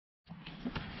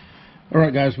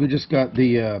Alright guys, we just got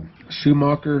the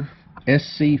Schumacher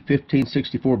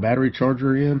SC1564 battery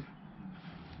charger in,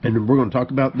 and we're going to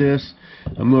talk about this.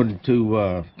 I'm going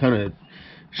to kind of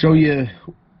show you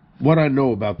what I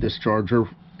know about this charger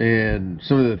and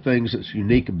some of the things that's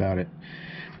unique about it.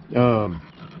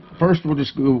 First, we'll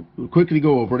just quickly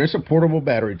go over it. It's a portable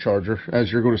battery charger,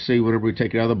 as you're going to see whenever we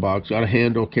take it out of the box. Got a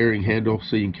handle, carrying handle,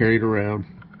 so you can carry it around.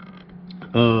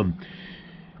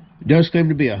 It does claim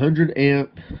to be a 100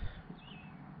 amp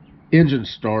engine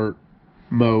start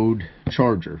mode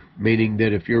charger, meaning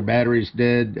that if your battery's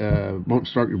dead, won't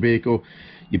start your vehicle,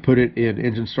 you put it in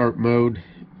engine start mode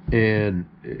and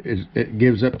it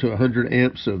gives up to 100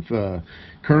 amps of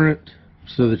current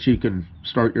so that you can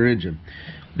start your engine.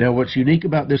 Now, what's unique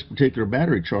about this particular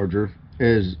battery charger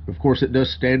is, of course, it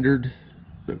does standard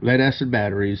lead acid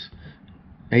batteries,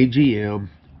 AGM,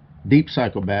 deep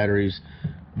cycle batteries,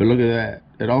 but look at that,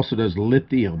 it also does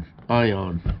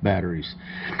lithium-ion batteries.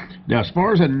 Now, as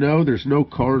far as I know, there's no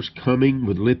cars coming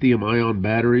with lithium-ion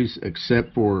batteries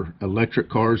except for electric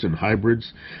cars and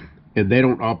hybrids, and they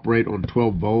don't operate on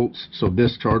 12 volts, so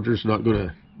this charger's not going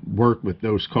to work with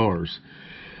those cars.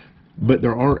 But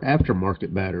there are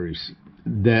aftermarket batteries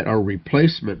that are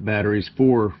replacement batteries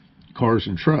for cars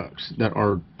and trucks that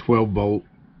are 12 volt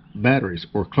batteries,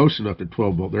 or close enough to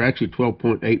 12 volt. They're actually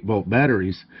 12.8 volt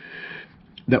batteries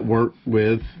that work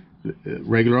with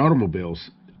regular automobiles.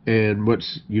 And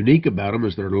what's unique about them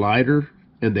is they're lighter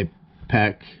and they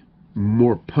pack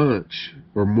more punch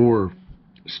or more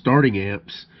starting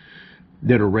amps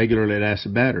than a regular lead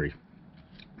acid battery.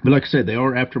 But like I said, they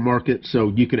are aftermarket, so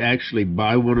you could actually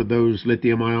buy one of those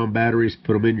lithium-ion batteries,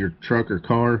 put them in your truck or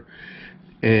car,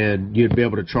 and you'd be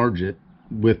able to charge it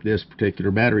with this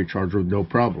particular battery charger with no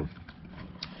problem.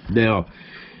 Now,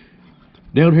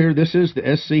 down here, this is the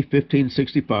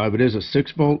SC1565. It is a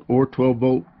 6 volt or 12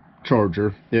 volt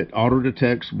charger. It auto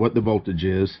detects what the voltage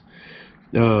is.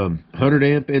 100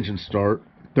 amp engine start,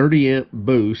 30 amp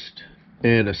boost,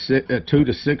 and a 2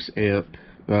 to 6 amp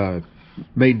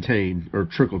maintain or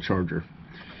trickle charger.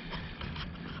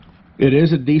 It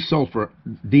is a it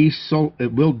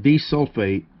will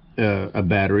desulfate a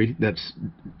battery that's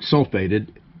sulfated.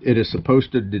 It is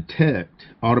supposed to detect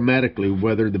automatically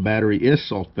whether the battery is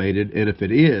sulfated, and if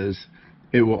it is,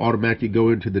 it will automatically go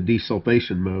into the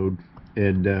desulfation mode.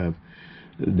 And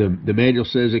the manual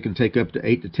says it can take up to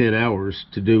 8 to 10 hours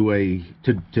to do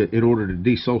in order to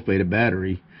desulfate a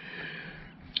battery.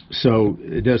 So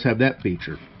it does have that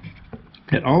feature.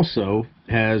 It also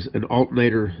has an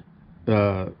alternator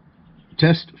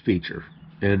test feature,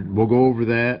 and we'll go over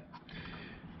that.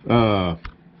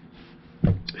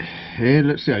 And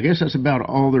let's see, I guess that's about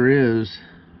all there is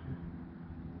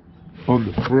on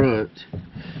the front.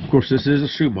 Of course, this is a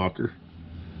Schumacher.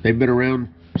 They've been around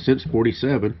since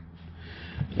 '47.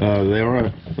 They are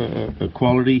a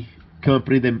quality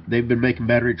company. They've been making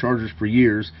battery chargers for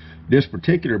years. This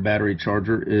particular battery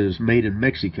charger is made in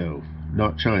Mexico,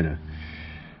 not China.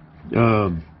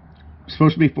 It's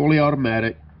supposed to be fully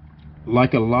automatic.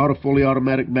 Like a lot of fully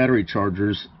automatic battery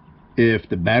chargers, if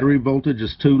the battery voltage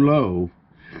is too low,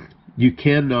 you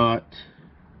cannot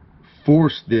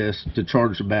force this to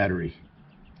charge the battery.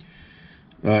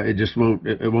 It just won't.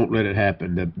 It won't let it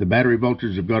happen. The battery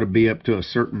voltage have got to be up to a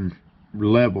certain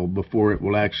level before it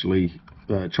will actually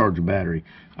charge a battery.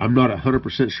 I'm not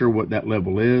 100% sure what that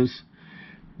level is,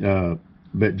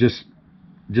 but just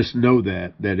know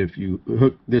that if you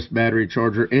hook this battery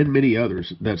charger and many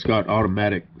others that's got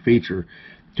automatic feature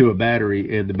to a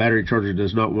battery and the battery charger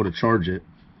does not want to charge it,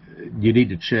 you need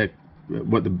to check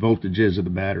what the voltage is of the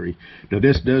battery. Now,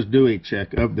 this does do a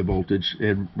check of the voltage,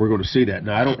 and we're going to see that.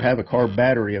 Now, I don't have a car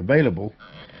battery available,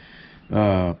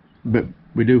 but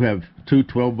we do have two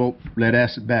 12 volt lead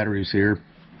acid batteries here.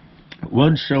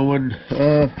 One showing,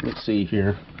 let's see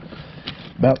here,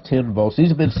 about 10 volts. These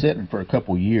have been sitting for a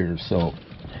couple years, so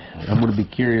I'm going to be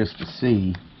curious to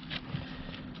see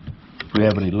if we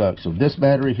have any luck. So this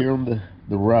battery here on the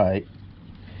right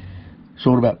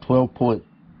showing about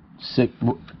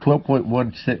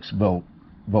 12.16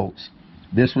 volts.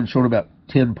 This one showing about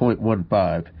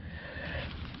 10.15.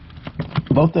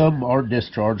 Both of them are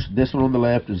discharged. This one on the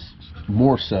left is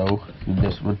more so than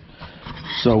this one.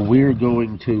 So we're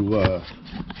going to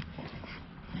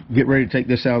get ready to take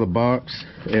this out of the box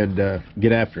and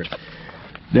get after it.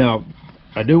 Now,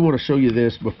 I do want to show you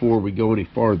this before we go any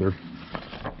farther.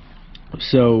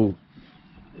 So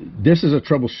this is a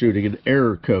troubleshooting, an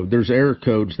error code. There's error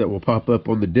codes that will pop up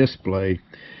on the display,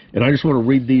 and I just want to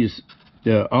read these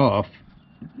off,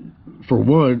 for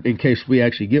one, in case we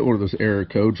actually get one of those error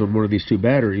codes on one of these two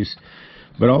batteries,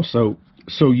 but also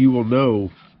so you will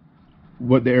know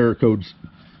what the error codes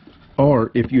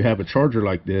Or if you have a charger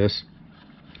like this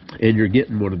and you're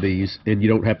getting one of these and you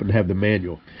don't happen to have the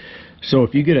manual. So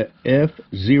if you get a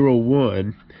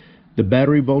F01, the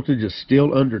battery voltage is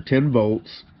still under 10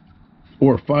 volts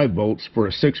or 5 volts for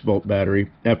a 6-volt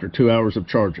battery after 2 hours of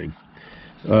charging.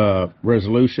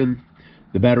 Resolution,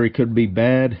 the battery could be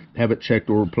bad, have it checked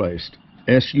or replaced.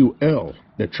 SUL,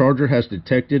 the charger has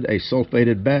detected a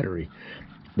sulfated battery.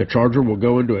 The charger will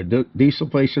go into a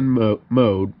desulfation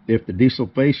mode. If the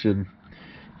desulfation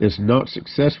is not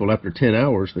successful after 10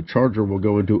 hours, the charger will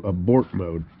go into abort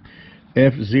mode.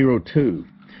 F02,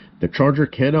 the charger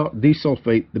cannot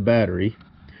desulfate the battery.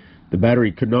 The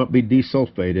battery could not be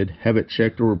desulfated, have it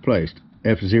checked or replaced.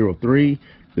 F03,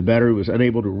 the battery was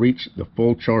unable to reach the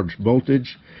full charge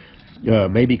voltage.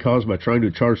 May be caused by trying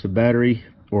to charge the battery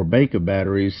or bank of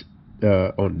batteries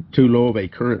on too low of a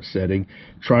current setting.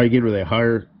 Try again with a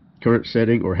higher current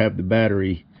setting or have the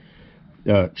battery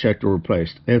checked or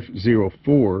replaced.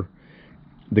 F04,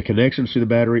 the connections to the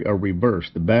battery are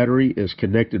reversed. The battery is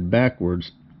connected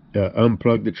backwards.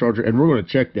 Unplug the charger, and we're going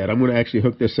to check that. I'm going to actually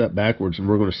hook this up backwards, and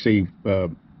we're going to see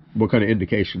what kind of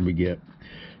indication we get.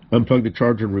 Unplug the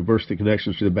charger and reverse the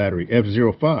connections to the battery.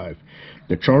 F05,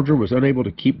 the charger was unable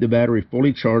to keep the battery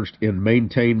fully charged in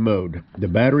maintain mode. The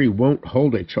battery won't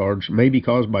hold a charge, may be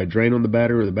caused by drain on the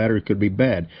battery, or the battery could be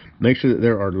bad. Make sure that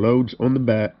there are loads on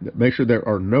the Make sure there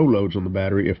are no loads on the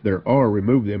battery. If there are,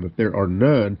 remove them. If there are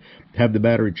none, have the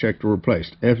battery checked or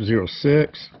replaced.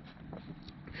 F06,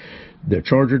 the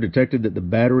charger detected that the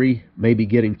battery may be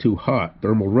getting too hot,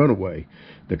 thermal runaway.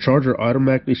 The charger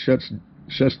automatically shuts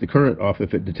the current off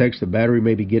if it detects the battery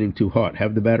may be getting too hot.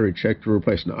 Have the battery checked or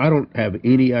replaced. Now, I don't have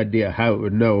any idea how it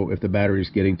would know if the battery is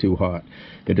getting too hot.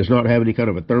 It does not have any kind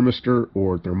of a thermistor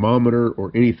or thermometer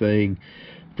or anything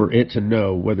for it to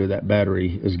know whether that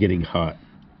battery is getting hot.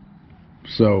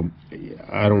 So,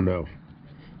 I don't know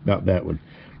about that one.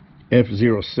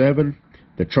 F07,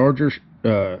 the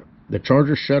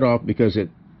charger shut off because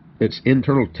its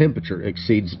internal temperature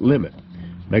exceeds limit.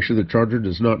 Make sure the charger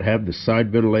does not have the side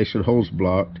ventilation holes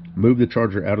blocked. Move the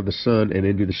charger out of the sun and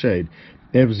into the shade.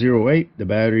 F08, the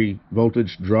battery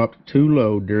voltage dropped too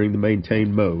low during the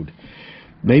maintain mode.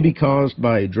 May be caused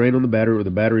by a drain on the battery, or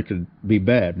the battery could be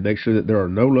bad. Make sure that there are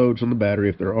no loads on the battery.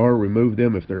 If there are, remove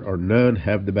them. If there are none,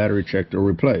 have the battery checked or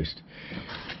replaced.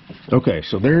 Okay,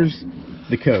 so there's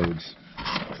the codes,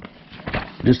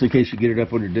 just in case you get it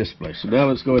up on your display. So now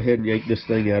let's go ahead and yank this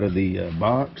thing out of the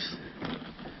box.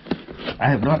 I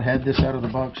have not had this out of the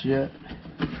box yet,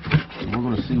 so we're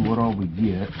going to see what all we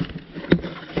get.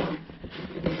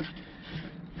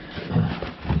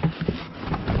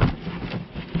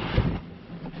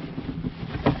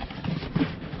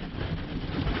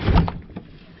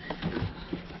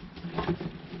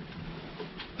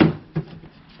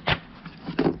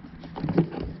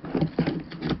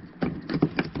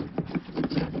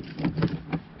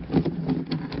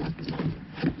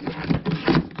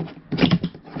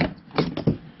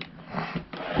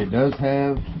 It does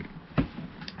have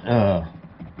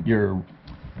your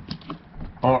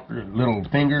little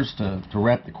fingers to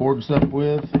wrap the cords up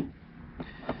with,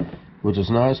 which is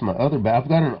nice. I've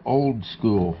got an old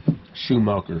school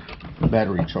Schumacher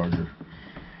battery charger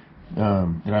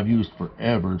that I've used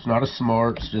forever. It's not a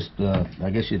smart, it's just I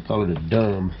guess you'd call it a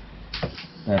dumb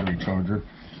battery charger.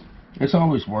 It's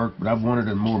always worked, but I've wanted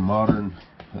a more modern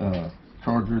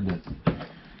charger that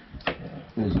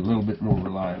is a little bit more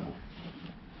reliable.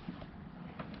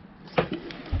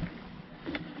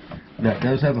 Now it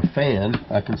does have a fan.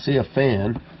 I can see a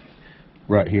fan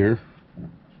right here,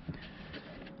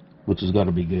 which has got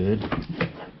to be good.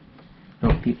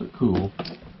 Help keep it cool.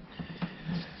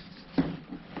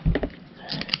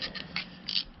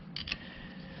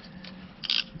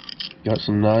 Got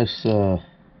some nice, at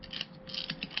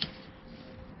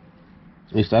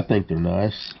least I think they're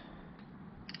nice,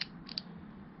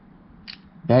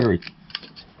 battery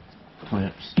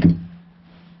clamps.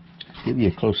 Give you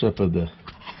a close-up of the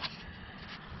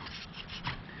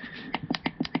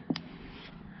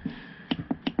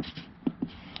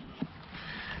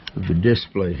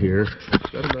display here. It's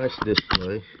got a nice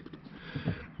display.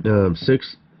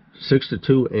 6 to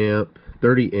 2 amp,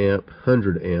 30 amp,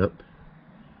 100 amp.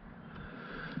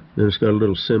 Then it's got a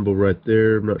little symbol right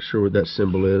there. I'm not sure what that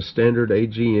symbol is. Standard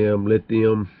AGM,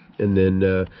 lithium, and then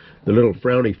the little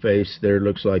frowny face there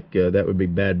looks like that would be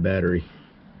bad battery.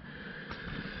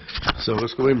 So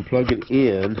let's go ahead and plug it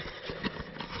in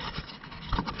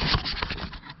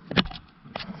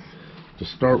to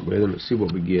start with, and let's see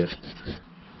what we get.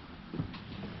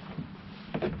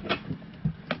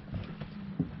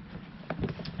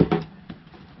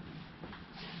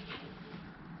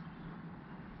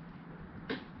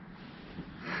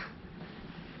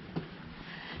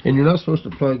 And you're not supposed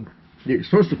to plug, you're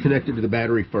supposed to connect it to the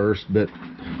battery first, but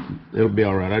it'll be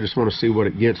alright. I just want to see what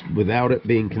it gets without it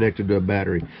being connected to a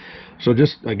battery. So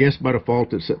just, I guess by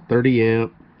default it's at 30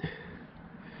 amp.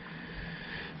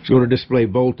 It's going to display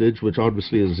voltage, which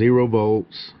obviously is 0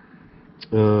 volts.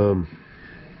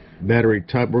 Battery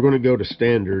type, we're going to go to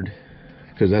standard,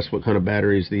 because that's what kind of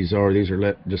batteries these are. These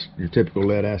are just your typical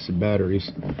lead acid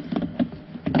batteries.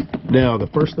 Now, the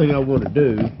first thing I want to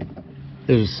do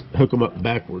is hook them up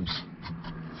backwards.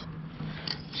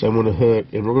 So I'm going to hook,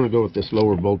 and we're going to go with this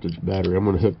lower voltage battery. I'm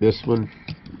going to hook this one.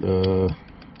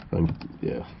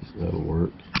 Yeah, that'll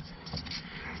work.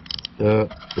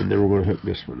 And then we're going to hook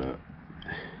this one up.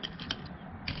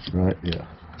 Right, yeah.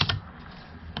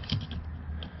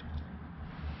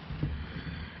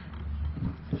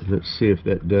 Let's see if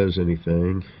that does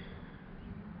anything.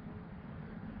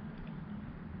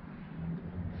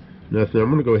 Nothing.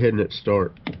 I'm going to go ahead and hit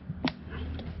start.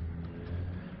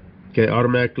 Okay,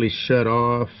 automatically shut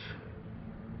off.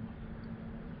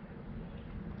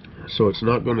 So it's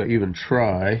not going to even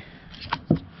try.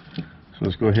 So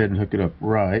let's go ahead and hook it up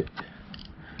right.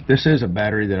 This is a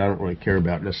battery that I don't really care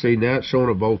about. Now see, now it's showing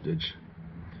a voltage.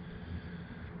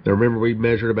 Now remember, we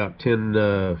measured about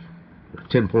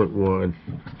 10.1.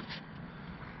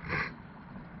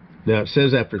 Now it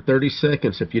says after 30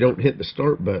 seconds, if you don't hit the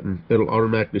start button, it'll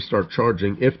automatically start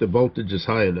charging if the voltage is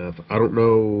high enough. I don't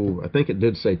know, I think it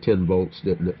did say 10 volts,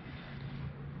 didn't it?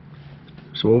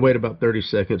 So we'll wait about 30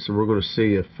 seconds and we're going to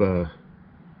see if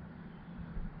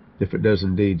it does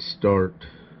indeed start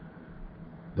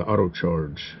the auto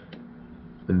charge.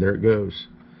 And there it goes.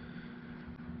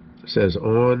 It says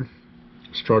on.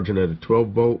 It's charging at a 12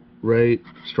 volt rate.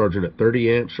 It's charging at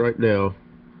 30 amps right now.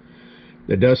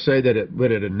 It does say that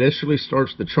when it initially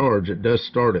starts the charge, it does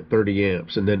start at 30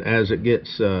 amps, and then as it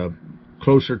gets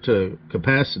closer to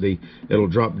capacity, it'll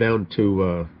drop down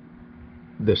to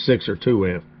the 6 or 2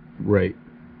 amp rate.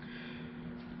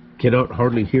 Cannot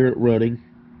hardly hear it running.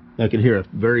 I can hear a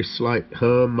very slight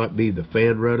hum, might be the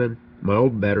fan running. My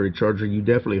old battery charger, you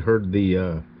definitely heard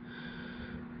the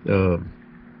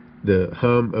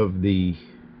hum of the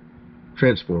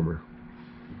transformer.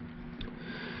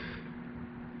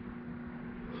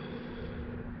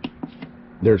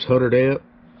 There's 100 amp,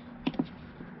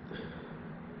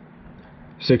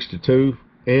 6 to 2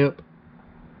 amp,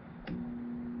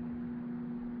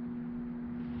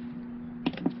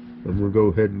 and we'll go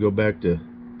ahead and go back to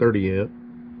 30 amp.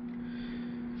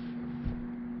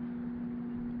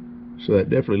 So that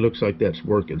definitely looks like that's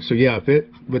working. So yeah, if it,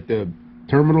 with the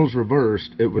terminals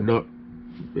reversed, it wouldn't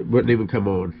even come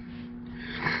on.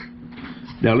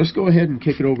 Now let's go ahead and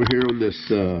kick it over here on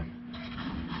this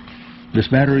this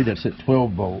battery that's at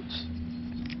 12 volts,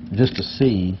 just to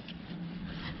see.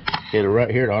 And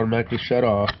right here it automatically shut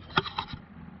off.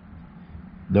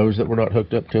 Knows that we're not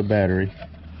hooked up to a battery.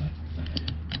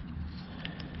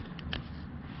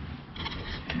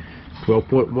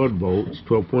 12.1 volts,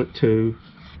 12.2.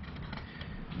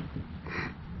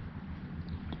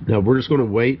 Now we're just going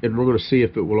to wait and we're going to see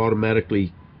if it will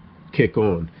automatically kick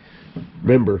on.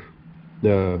 Remember,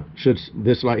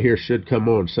 this light here should come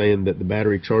on saying that the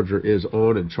battery charger is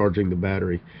on and charging the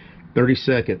battery. 30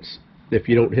 seconds. If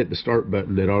you don't hit the start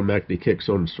button, it automatically kicks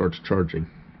on and starts charging.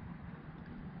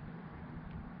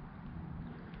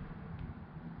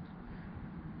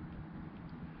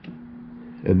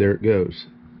 And there it goes.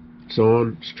 It's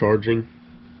on, it's charging.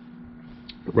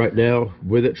 Right now,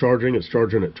 with it charging, it's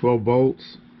charging at 12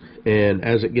 volts. And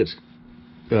as it gets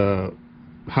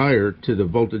higher to the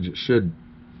voltage it should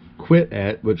quit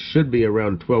at, which should be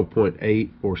around 12.8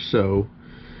 or so,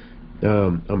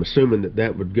 I'm assuming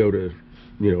that would go to,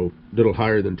 you know, a little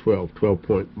higher than 12,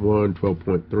 12.1,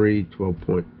 12.3,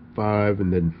 12.5,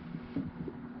 and then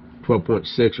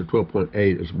 12.6 or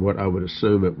 12.8 is what I would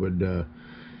assume it would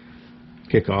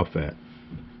kick off at.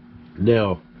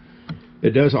 Now,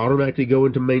 it does automatically go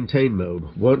into maintain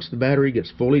mode. Once the battery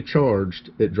gets fully charged,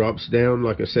 it drops down,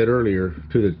 like I said earlier,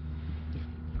 to the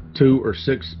 2 or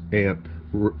 6 amp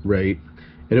rate,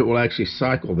 and it will actually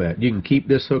cycle that. You can keep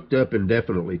this hooked up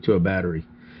indefinitely to a battery,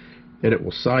 and it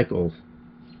will cycle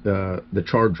the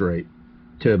charge rate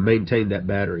to maintain that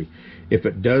battery. If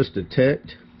it does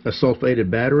detect a sulfated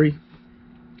battery,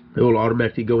 it will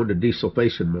automatically go into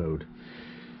desulfation mode,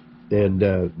 and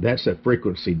that's a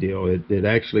frequency deal. It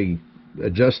actually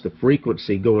adjusts the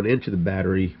frequency going into the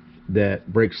battery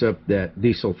that breaks up that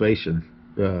desulfation.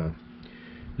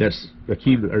 That's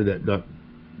accumulated, or that not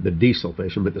the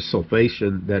desulfation, but the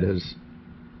sulfation that has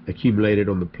accumulated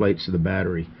on the plates of the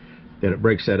battery, and it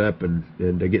breaks that up and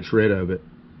it gets rid of it,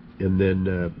 and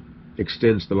then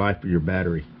extends the life of your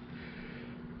battery.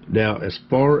 Now, as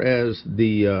far as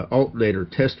the alternator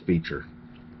test feature,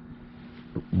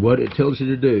 what it tells you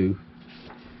to do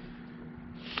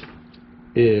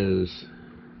is,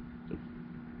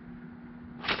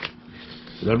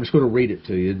 and I'm just going to read it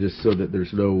to you just so that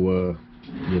there's no,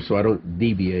 so I don't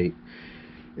deviate.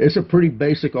 It's a pretty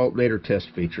basic alternator test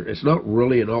feature. It's not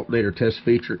really an alternator test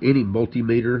feature. Any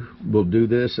multimeter will do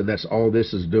this, and that's all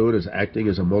this is doing, is acting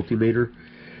as a multimeter.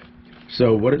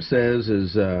 So what it says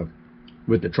is,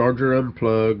 with the charger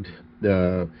unplugged,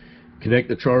 connect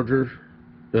the charger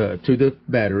to the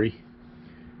battery,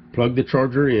 plug the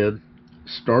charger in,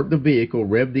 start the vehicle,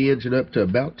 rev the engine up to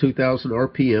about 2,000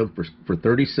 RPM for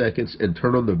 30 seconds, and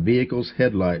turn on the vehicle's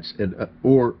headlights and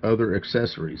or other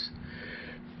accessories.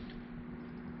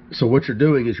 So what you're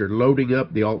doing is you're loading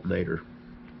up the alternator.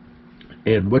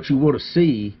 And what you want to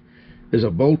see is a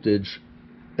voltage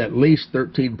at least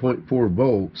 13.4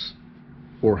 volts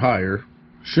or higher.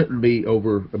 Shouldn't be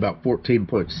over about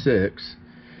 14.6.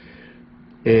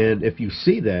 And if you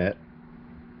see that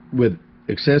with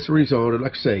accessories on, and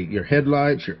like I say, your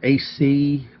headlights, your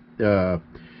AC,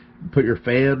 put your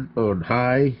fan on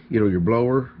high, your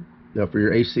blower for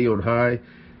your AC on high,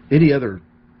 any other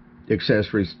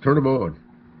accessories, turn them on.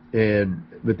 And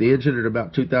with the engine at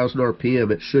about 2,000 RPM,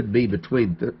 it should be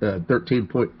between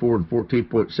 13.4 and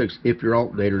 14.6 if your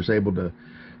alternator is able to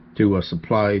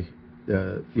supply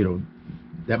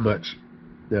that much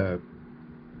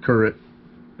current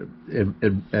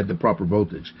and at the proper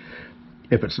voltage.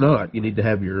 If it's not, you need to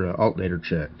have your alternator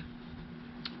checked.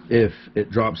 If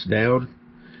it drops down,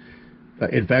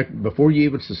 in fact, before you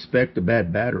even suspect a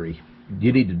bad battery,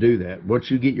 you need to do that. Once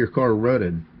you get your car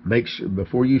running, make sure,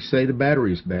 before you say the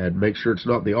battery is bad, make sure it's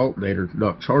not the alternator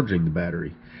not charging the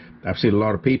battery. I've seen a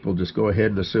lot of people just go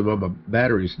ahead and assume, oh, my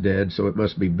battery's dead, so it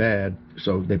must be bad.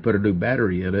 So they put a new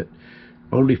battery in it,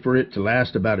 only for it to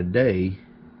last about a day,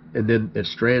 and then it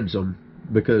strands them,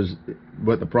 because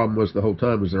what the problem was the whole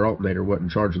time was their alternator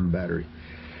wasn't charging the battery.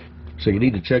 So you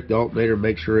need to check the alternator,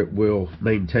 make sure it will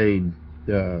maintain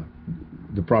the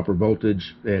proper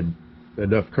voltage and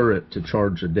enough current to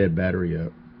charge a dead battery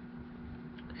up.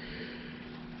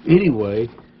 Anyway,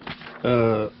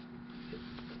 I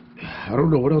don't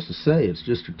know what else to say. It's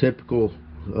just a typical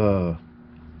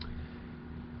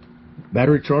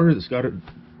battery charger that's got a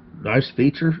nice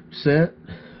feature set.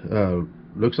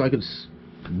 Looks like it's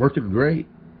working great.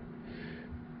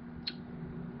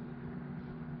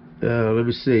 Let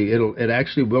me see. It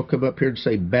actually will come up here and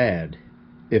say bad.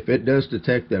 If it does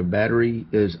detect that a battery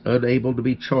is unable to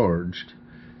be charged,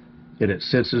 and it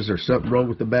senses there's something wrong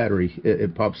with the battery,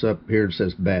 it pops up here and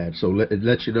says bad. So it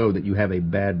lets you know that you have a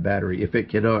bad battery. If it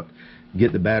cannot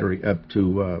get the battery up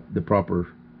to the proper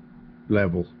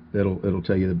level, it'll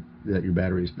tell you that your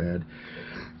battery is bad.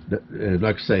 And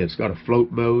like I say, it's got a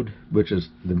float mode, which is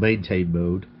the maintain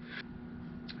mode,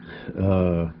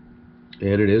 and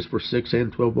it is for 6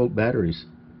 and 12 volt batteries.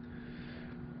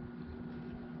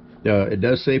 It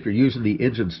does say if you're using the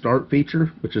engine start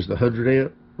feature, which is the 100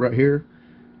 amp right here,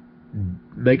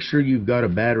 make sure you've got a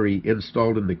battery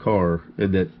installed in the car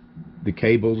and that the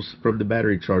cables from the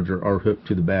battery charger are hooked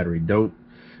to the battery. Don't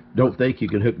think you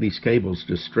can hook these cables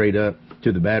just straight up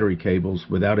to the battery cables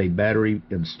without a battery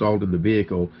installed in the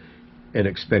vehicle and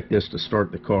expect this to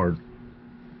start the car,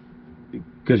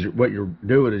 because what you're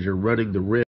doing is you're running the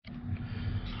risk.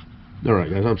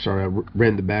 Alright guys, I'm sorry, I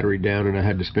ran the battery down and I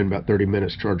had to spend about 30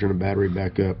 minutes charging the battery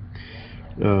back up.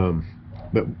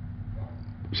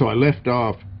 So I left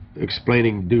off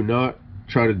explaining, do not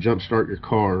try to jump start your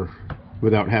car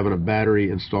without having a battery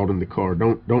installed in the car.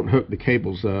 Don't hook the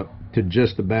cables up to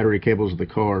just the battery cables of the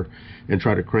car and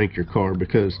try to crank your car,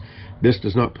 because this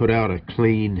does not put out a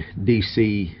clean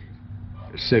DC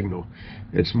signal.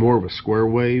 It's more of a square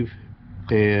wave,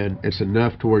 and it's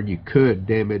enough to where you could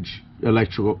damage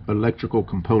electrical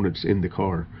components in the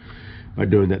car by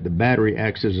doing that. The battery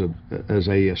acts as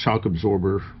a shock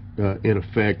absorber in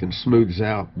effect, and smooths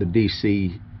out the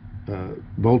DC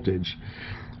voltage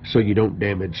so you don't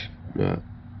damage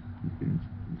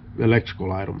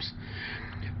electrical items.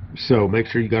 So make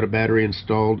sure you got a battery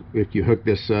installed. If you hook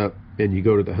this up and you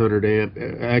go to the 100 amp,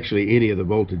 actually any of the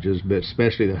voltages, but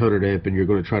especially the 100 amp, and you're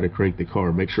going to try to crank the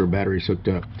car, make sure battery's hooked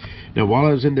up. Now, while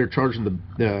I was in there charging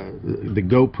the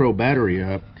GoPro battery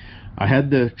up, I had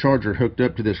the charger hooked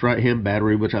up to this right hand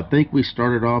battery, which I think we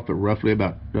started off at roughly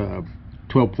about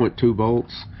 12.2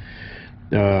 volts.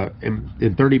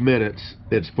 In 30 minutes,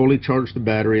 it's fully charged the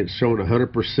battery. It's showing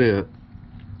 100%,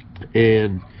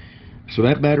 and so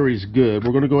that battery is good.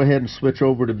 We're going to go ahead and switch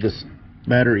over to this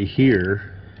battery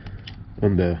here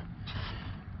on the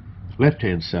left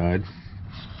hand side,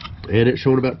 and it's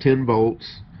showing about 10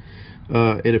 volts.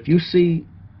 And if you see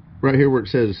right here where it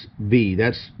says V,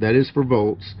 that is for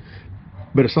volts,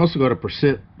 but it's also got a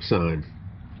percent sign.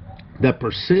 That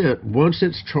percent, once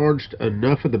it's charged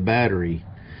enough of the battery,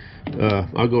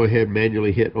 I'll go ahead and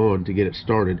manually hit on to get it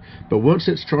started. But once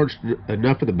it's charged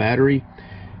enough of the battery,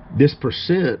 this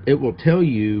percent, it will tell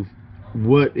you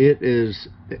what it is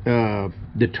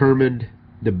determined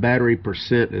the battery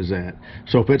percent is at.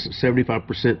 So if it's at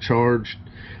 75% charged,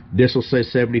 this will say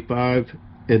 75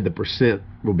 and the percent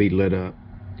will be lit up.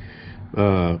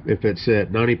 If it's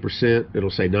at 90%, it'll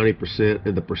say 90%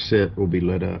 and the percent will be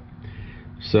lit up.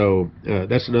 So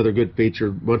that's another good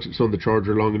feature. Once it's on the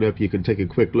charger long enough, you can take a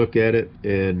quick look at it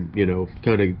and, you know,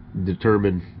 kind of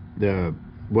determine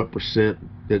what percent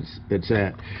it's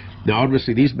at. Now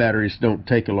obviously these batteries don't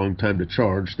take a long time to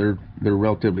charge. They're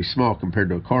relatively small compared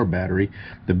to a car battery.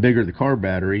 The bigger the car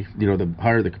battery, you know, the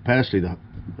higher the capacity, the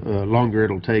longer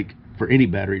it'll take for any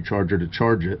battery charger to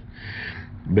charge it.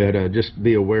 But just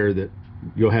be aware that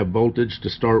you'll have voltage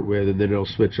to start with, and then it'll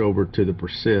switch over to the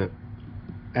percent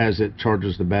as it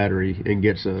charges the battery and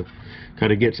gets a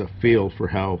feel for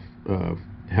how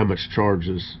much charge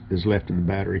is left in the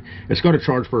battery. It's got to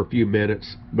charge for a few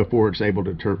minutes before it's able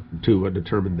to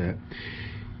determine that.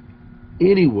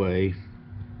 Anyway,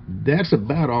 that's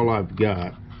about all I've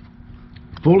got.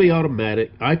 Fully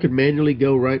automatic. I could manually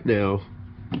go right now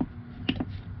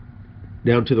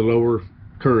down to the lower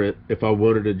current if I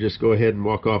wanted to just go ahead and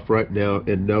walk off right now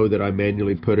and know that I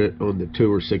manually put it on the 2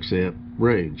 or 6 amp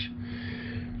range.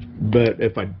 But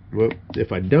if I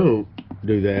don't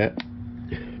do that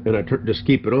and I just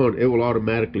keep it on, it will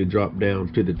automatically drop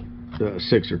down to the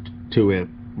 6 or 2 amp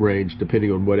range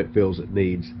depending on what it feels it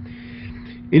needs.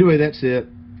 Anyway, that's it.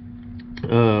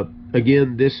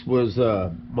 Again, this was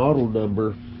model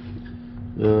number,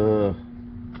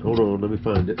 hold on, let me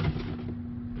find it,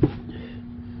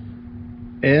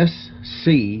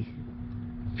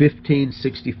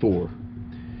 SC1564.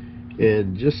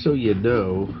 And just so you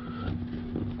know,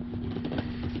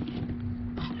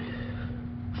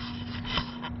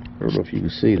 I don't know if you can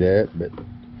see that, but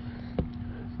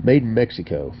made in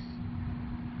Mexico,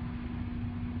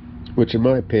 which in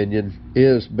my opinion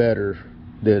is better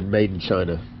than made in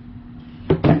China.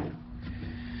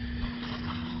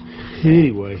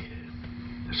 Anyway,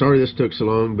 sorry this took so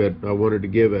long, but I wanted to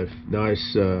give a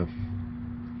nice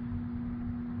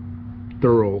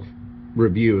thorough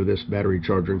review of this battery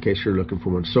charger in case you're looking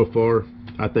for one. So far,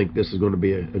 I think this is going to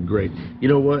be a great. You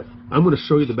know what? I'm going to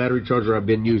show you the battery charger I've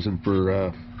been using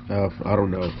for I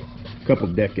don't know, a couple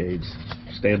of decades.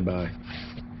 Stand by.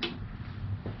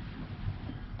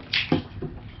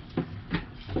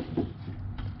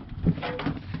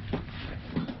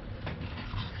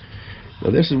 Now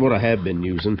this is what I have been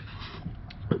using.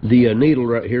 The needle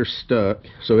right here is stuck,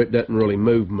 so it doesn't really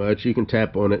move much. You can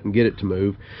tap on it and get it to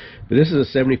move. But this is a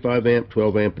 75 amp,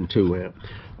 12 amp, and 2 amp.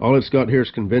 All it's got here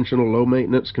is conventional low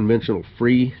maintenance, conventional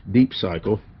free deep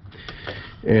cycle,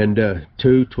 and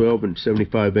 2, 12, and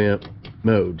 75 amp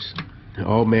modes.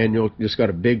 All manual. Just got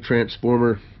a big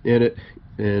transformer in it,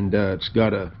 and it's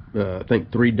got I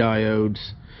think 3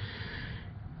 diodes.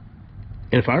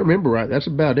 And if I remember right, that's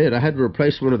about it. I had to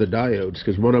replace one of the diodes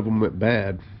because one of them went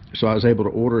bad. So I was able to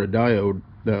order a diode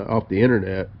off the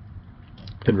internet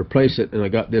and replace it, and I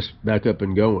got this back up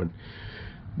and going.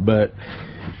 But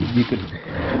you can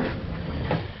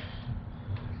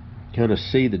kind of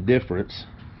see the difference.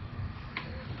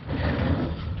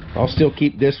 I'll still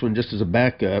keep this one just as a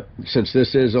backup, since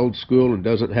this is old school and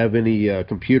doesn't have any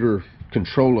computer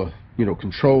control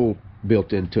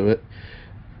built into it.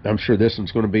 I'm sure this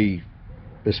one's going to be,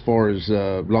 as far as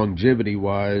longevity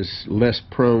wise, less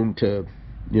prone to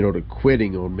to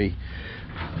quitting on me.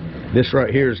 This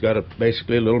right here has got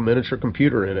basically a little miniature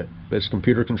computer in it. It's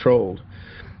computer controlled.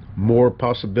 More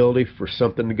possibility for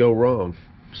something to go wrong.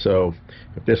 So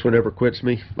if this one ever quits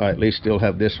me, I at least still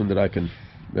have this one that I can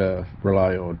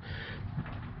rely on.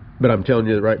 But I'm telling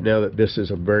you right now that this is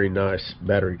a very nice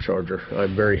battery charger.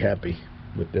 I'm very happy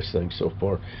with this thing so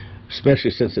far,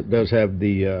 especially since it does have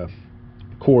the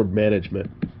cord management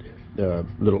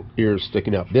little ears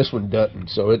sticking out. This one doesn't,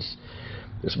 so it's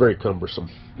very cumbersome.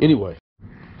 Anyway,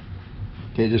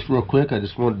 okay, just real quick,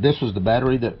 this was the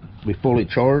battery that we fully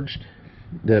charged.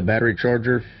 The battery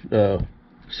charger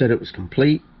said it was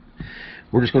complete.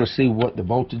 We're just going to see what the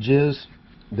voltage is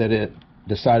that it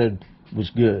decided was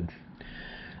good.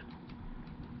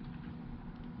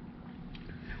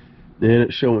 And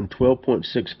it's showing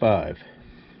 12.65.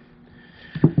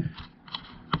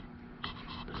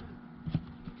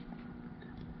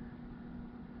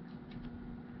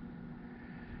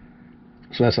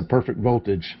 So that's a perfect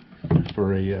voltage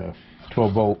for a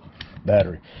 12 volt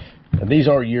battery. And these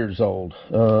are years old.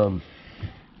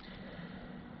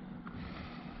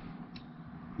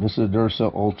 This is a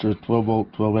Duracell Ultra 12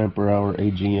 volt 12 ampere hour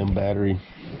AGM battery.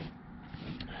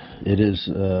 It is,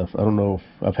 I don't know,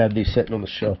 I've had these sitting on the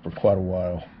shelf for quite a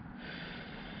while.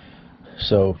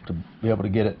 So to be able to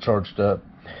get it charged up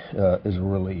is a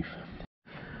relief.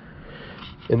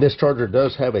 And this charger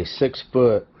does have a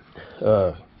 6-foot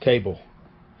cable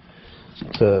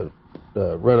to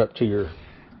run up to your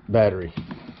battery.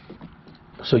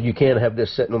 So you can have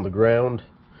this sitting on the ground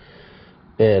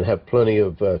and have plenty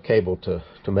of cable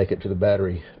to make it to the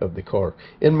battery of the car.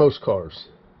 In most cars,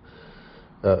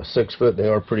 6 foot, they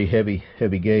are pretty heavy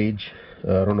gauge.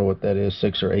 I don't know what that is,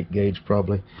 6 or 8 gauge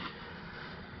probably.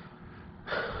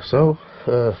 So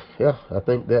yeah, I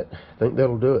think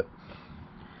that'll do it.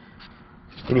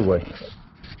 Anyway,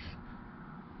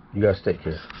 you guys take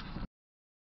care.